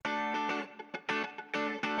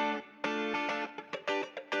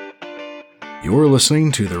You're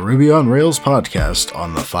listening to the Ruby on Rails podcast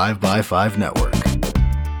on the 5x5 network.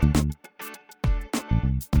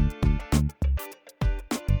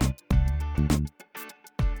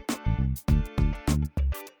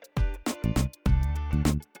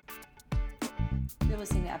 You're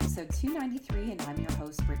listening to episode 293, and I'm your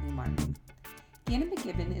host, Brittany Martin. Gannon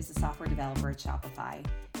McGibbon is a software developer at Shopify.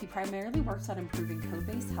 He primarily works on improving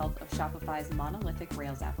code-based health of Shopify's monolithic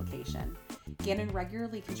Rails application. Gannon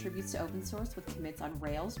regularly contributes to open source with commits on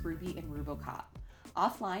Rails, Ruby, and Rubocop.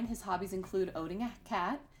 Offline, his hobbies include owning a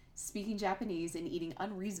cat, speaking Japanese, and eating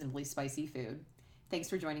unreasonably spicy food. Thanks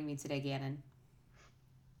for joining me today, Gannon.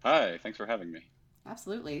 Hi, thanks for having me.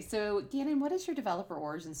 Absolutely. So, Gannon, what is your developer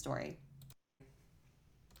origin story?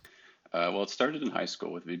 Well, it started in high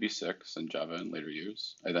school with VB6 and Java in later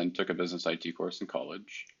years. I then took a business IT course in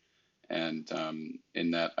college. And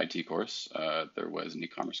in that IT course, there was an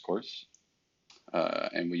e-commerce course.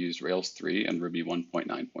 And we used Rails 3 and Ruby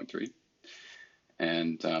 1.9.3.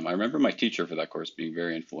 And I remember my teacher for that course being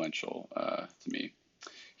very influential to me.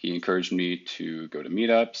 He encouraged me to go to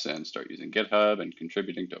meetups and start using GitHub and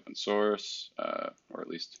contributing to open source, or at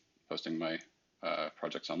least posting my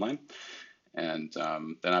projects online. And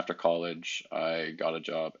then after college, I got a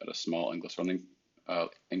job at a small English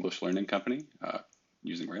learning company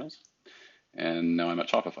using Rails. And now I'm at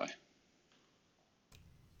Shopify.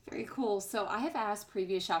 Very cool. So I have asked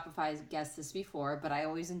previous Shopify guests this before, but I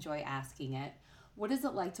always enjoy asking it. What is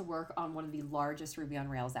it like to work on one of the largest Ruby on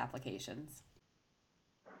Rails applications?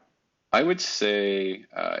 I would say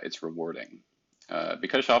it's rewarding.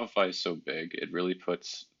 Because Shopify is so big, it really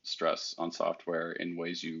puts stress on software in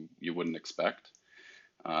ways you wouldn't expect.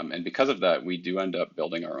 And because of that, we do end up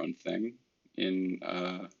building our own thing in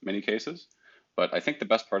many cases. But I think the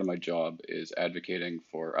best part of my job is advocating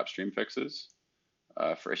for upstream fixes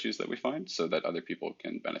for issues that we find so that other people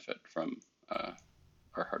can benefit from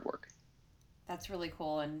our hard work. That's really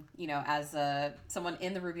cool. And, you know, as someone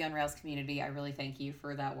in the Ruby on Rails community, I really thank you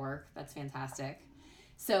for that work. That's fantastic.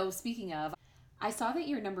 So speaking of, I saw that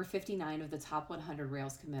you're number 59 of the top 100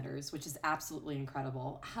 Rails committers, which is absolutely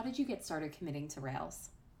incredible. How did you get started committing to Rails?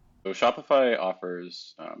 So Shopify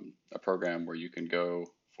offers a program where you can go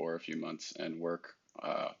for a few months and work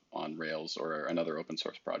on Rails or another open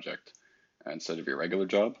source project instead of your regular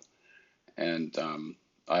job. And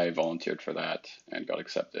I volunteered for that and got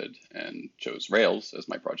accepted and chose Rails as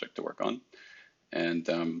my project to work on. And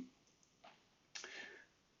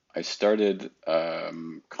I started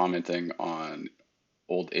commenting on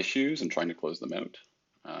old issues and trying to close them out.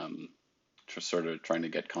 Just sort of trying to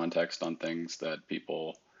get context on things that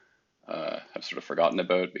people have sort of forgotten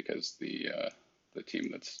about because the team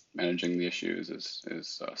that's managing the issues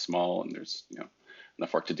is small and there's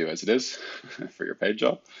enough work to do as it is for your paid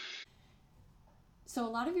job. So a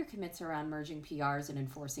lot of your commits are around merging PRs and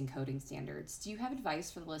enforcing coding standards. Do you have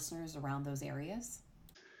advice for the listeners around those areas?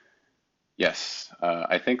 Yes,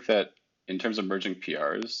 I think that in terms of merging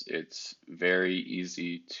PRs, it's very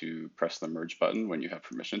easy to press the merge button when you have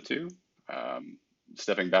permission to.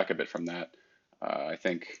 Stepping back a bit from that, I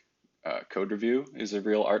think code review is a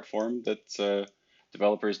real art form that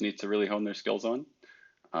developers need to really hone their skills on.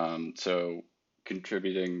 So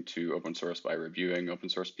contributing to open source by reviewing open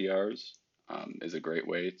source PRs is a great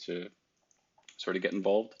way to sort of get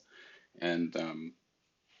involved and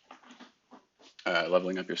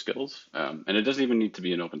leveling up your skills. And it doesn't even need to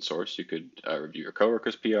be an open source. You could review your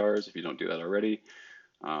coworkers' PRs if you don't do that already.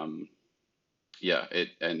 The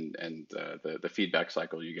feedback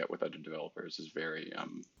cycle you get with other developers is very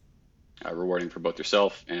rewarding for both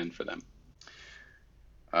yourself and for them.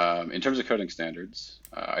 In terms of coding standards,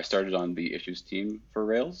 I started on the issues team for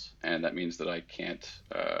Rails, and that means that I can't,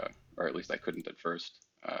 or at least I couldn't at first,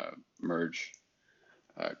 merge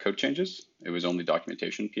code changes. It was only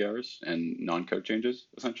documentation PRs and non-code changes,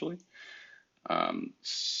 essentially.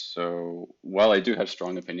 So while I do have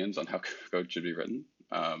strong opinions on how code should be written,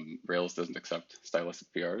 Rails doesn't accept stylistic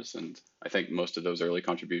PRs, and I think most of those early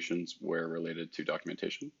contributions were related to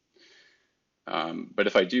documentation. But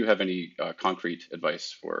if I do have any concrete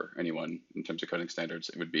advice for anyone in terms of coding standards,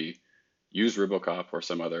 it would be use Rubocop or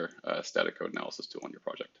some other static code analysis tool on your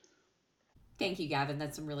project. Thank you, Gavin.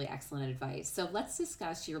 That's some really excellent advice. So let's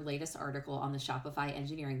discuss your latest article on the Shopify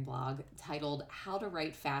engineering blog titled How to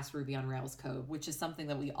Write Fast Ruby on Rails Code, which is something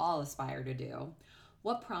that we all aspire to do.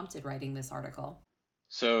 What prompted writing this article?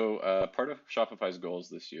 So part of Shopify's goals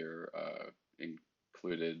this year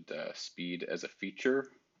included speed as a feature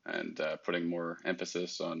and putting more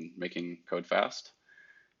emphasis on making code fast.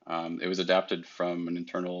 It was adapted from an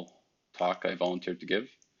internal talk I volunteered to give.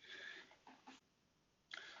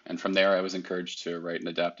 And from there, I was encouraged to write an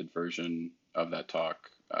adapted version of that talk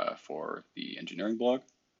for the engineering blog.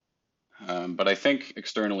 But I think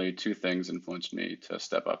externally, two things influenced me to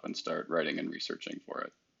step up and start writing and researching for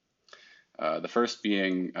it. The first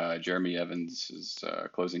being Jeremy Evans's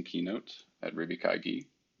closing keynote at RubyKai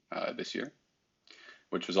this year,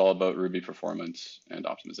 which was all about Ruby performance and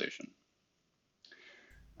optimization.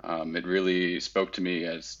 It really spoke to me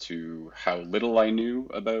as to how little I knew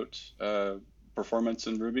about performance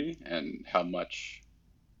in Ruby and how much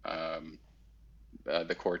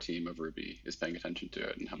the core team of Ruby is paying attention to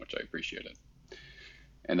it and how much I appreciate it.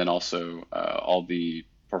 And then also all the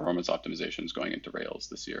performance optimizations going into Rails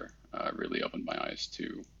this year really opened my eyes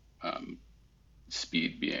to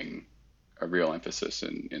speed being a real emphasis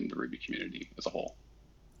in the Ruby community as a whole.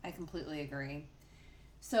 I completely agree.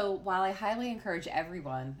 So, while I highly encourage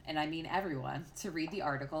everyone, and I mean everyone, to read the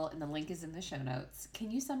article, and the link is in the show notes,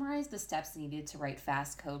 can you summarize the steps needed to write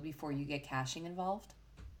fast code before you get caching involved?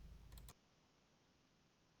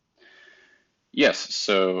 Yes,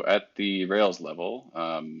 so at the Rails level,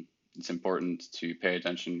 it's important to pay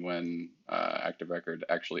attention when Active Record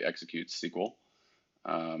actually executes SQL,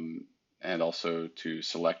 and also to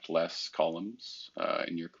select less columns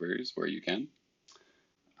in your queries where you can.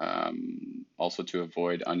 Also to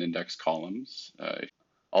avoid unindexed columns.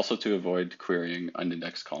 Also to avoid querying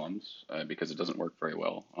unindexed columns because it doesn't work very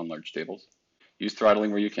well on large tables. Use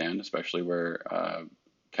throttling where you can, especially where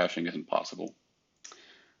caching isn't possible.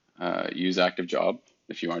 Use active job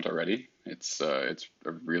if you aren't already. It's a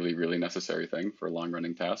really, really necessary thing for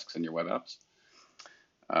long-running tasks in your web apps.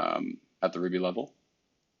 At the Ruby level,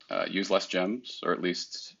 use less gems, or at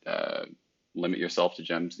least limit yourself to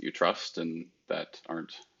gems that you trust and that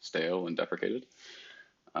aren't stale and deprecated.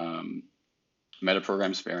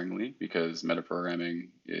 Metaprogram sparingly, because metaprogramming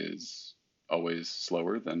is always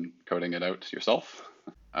slower than coding it out yourself.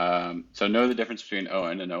 So know the difference between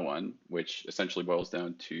ON and O1, which essentially boils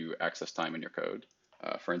down to access time in your code.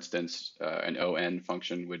 For instance, an ON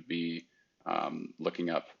function would be looking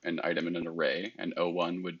up an item in an array, and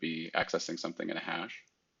O1 would be accessing something in a hash.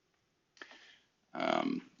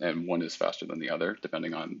 And one is faster than the other,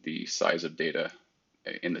 depending on the size of data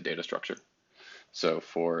in the data structure. So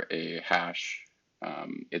for a hash,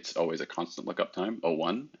 it's always a constant lookup time,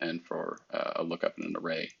 O1, and for a lookup in an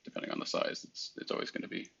array, depending on the size, it's always going to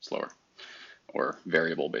be slower or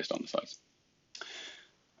variable based on the size.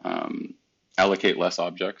 Allocate less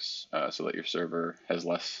objects so that your server has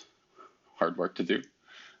less hard work to do.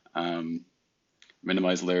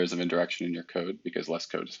 Minimize layers of indirection in your code because less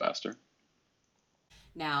code is faster.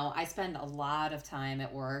 Now, I spend a lot of time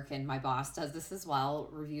at work, and my boss does this as well,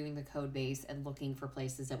 reviewing the code base and looking for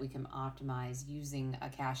places that we can optimize using a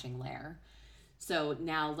caching layer. So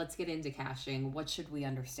now let's get into caching. What should we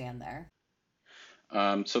understand there?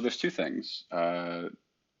 So there's two things.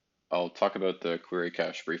 I'll talk about the query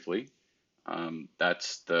cache briefly.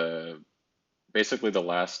 That's basically the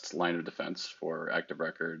last line of defense for Active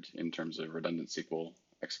Record in terms of redundant SQL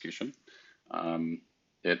execution.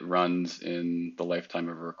 It runs in the lifetime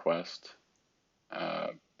of a request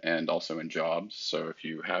and also in jobs. So if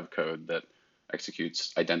you have code that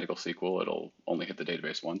executes identical SQL, it'll only hit the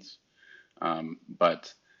database once.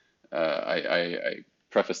 But I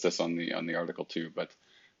preface this on the article too. But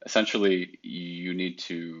essentially, you need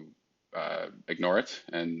to ignore it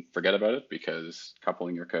and forget about it because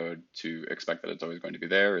coupling your code to expect that it's always going to be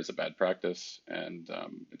there is a bad practice, and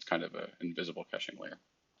it's kind of an invisible caching layer.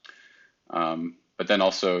 But then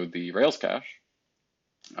also the Rails cache,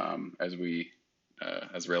 as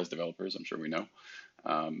Rails developers, I'm sure we know,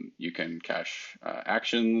 you can cache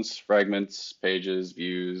actions, fragments, pages,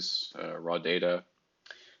 views, raw data,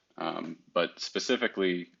 but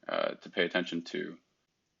specifically to pay attention to,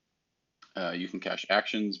 you can cache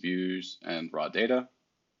actions, views, and raw data.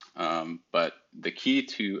 But the key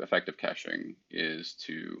to effective caching is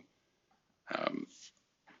to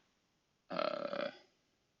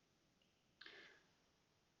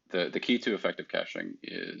the key to effective caching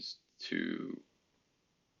is to,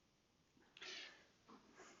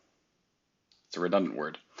 it's a redundant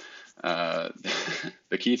word.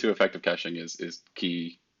 The key to effective caching is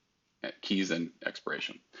keys and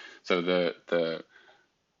expiration. So the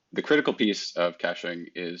critical piece of caching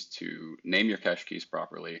is to name your cache keys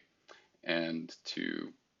properly and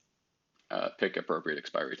to pick appropriate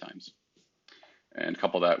expiry times. And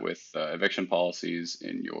couple that with eviction policies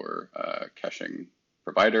in your caching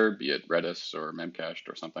provider, be it Redis or Memcached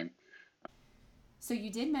or something. So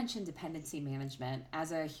you did mention dependency management.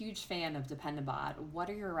 As a huge fan of Dependabot,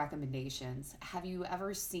 what are your recommendations? Have you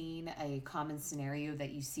ever seen a common scenario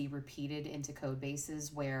that you see repeated into code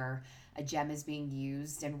bases where a gem is being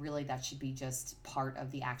used and really that should be just part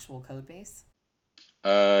of the actual code base?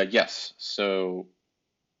 Yes. So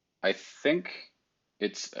I think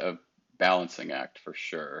it's a balancing act for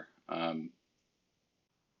sure.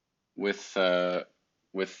 With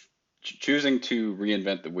choosing to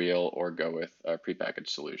reinvent the wheel or go with a prepackaged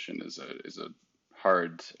solution is a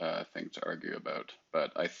hard thing to argue about.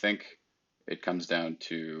 But I think it comes down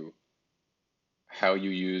to how you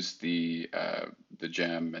use the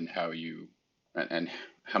gem and and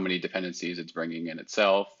how many dependencies it's bringing in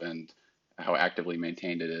itself and how actively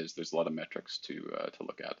maintained it is. There's a lot of metrics to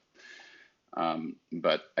look at.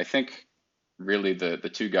 But I think really the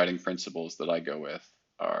two guiding principles that I go with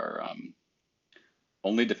are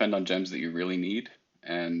only depend on gems that you really need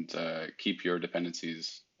and keep your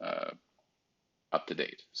dependencies up to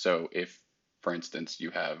date. So if, for instance, you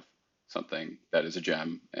have something that is a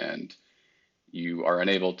gem and you are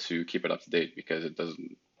unable to keep it up to date because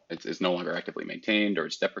it's no longer actively maintained or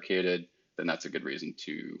it's deprecated, then that's a good reason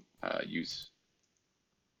to use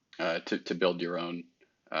to build your own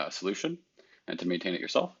solution and to maintain it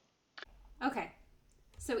yourself. Okay.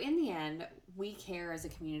 So, in the end, we care as a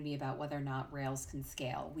community about whether or not Rails can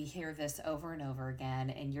scale. We hear this over and over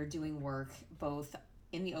again, and you're doing work both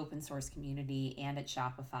in the open source community and at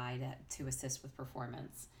Shopify to assist with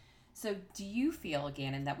performance. So, do you feel,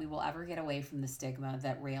 Gannon, that we will ever get away from the stigma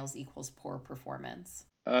that Rails equals poor performance?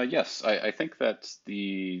 Yes, I think that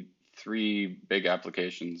the three big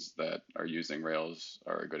applications that are using Rails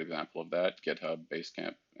are a good example of that: GitHub,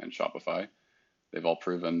 Basecamp, and Shopify. They've all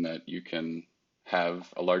proven that you can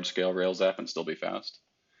have a large scale Rails app and still be fast.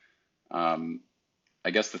 Um, I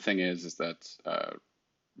guess the thing is that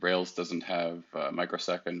Rails doesn't have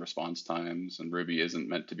microsecond response times, and Ruby isn't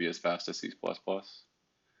meant to be as fast as C++,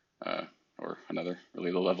 uh, or another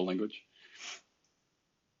really low level language.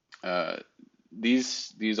 Uh,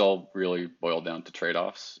 these all really boil down to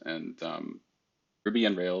trade-offs, and Ruby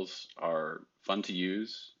and Rails are fun to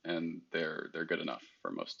use, and they're good enough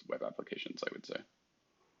for most web applications, I would say.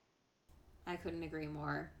 I couldn't agree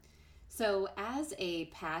more. So, as a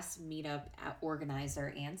past meetup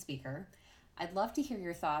organizer and speaker, I'd love to hear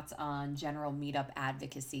your thoughts on general meetup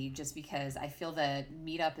advocacy, just because I feel that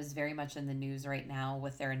Meetup is very much in the news right now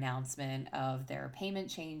with their announcement of their payment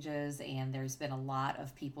changes. And there's been a lot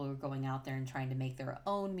of people who are going out there and trying to make their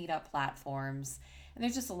own meetup platforms. And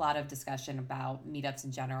there's just a lot of discussion about meetups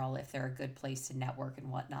in general, if they're a good place to network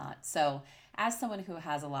and whatnot. So, as someone who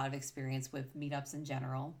has a lot of experience with meetups in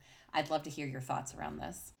general, I'd love to hear your thoughts around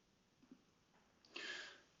this.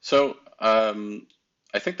 So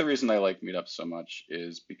I think the reason I like meetups so much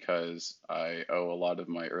is because I owe a lot of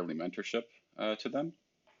my early mentorship to them.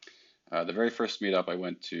 The very first meetup I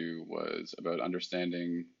went to was about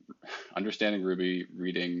understanding Ruby,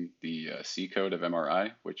 reading the C code of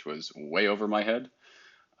MRI, which was way over my head.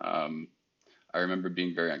 Um, I remember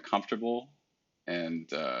being very uncomfortable, and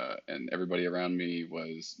everybody around me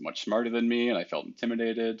was much smarter than me, and I felt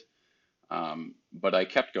intimidated. But I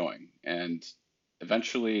kept going, and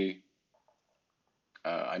eventually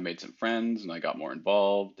I made some friends, and I got more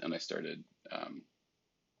involved, and I started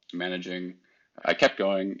managing. I kept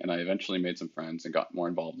going, and I eventually made some friends and got more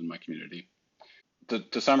involved in my community.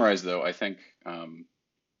 To summarize, though, I think that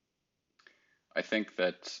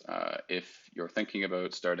if you're thinking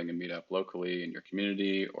about starting a meetup locally in your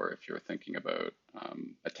community, or if you're thinking about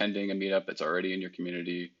attending a meetup that's already in your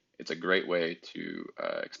community, it's a great way to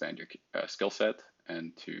expand your skill set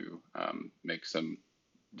and to make some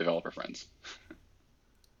developer friends.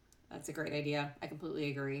 That's a great idea. I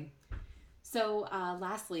completely agree. So,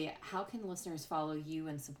 lastly, how can listeners follow you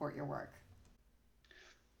and support your work?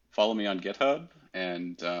 Follow me on GitHub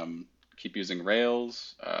and keep using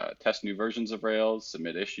Rails, test new versions of Rails,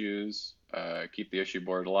 submit issues, keep the issue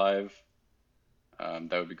board alive.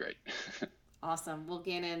 That would be great. Awesome. Well,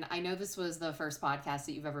 Gannon, I know this was the first podcast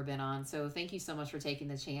that you've ever been on, so thank you so much for taking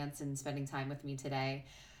the chance and spending time with me today.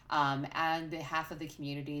 On behalf of the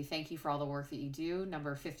community, thank you for all the work that you do.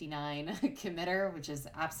 Number 59 committer, which is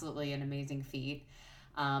absolutely an amazing feat.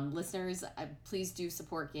 Listeners, please do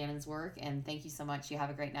support Gannon's work, and thank you so much. You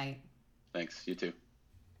have a great night. Thanks. You too.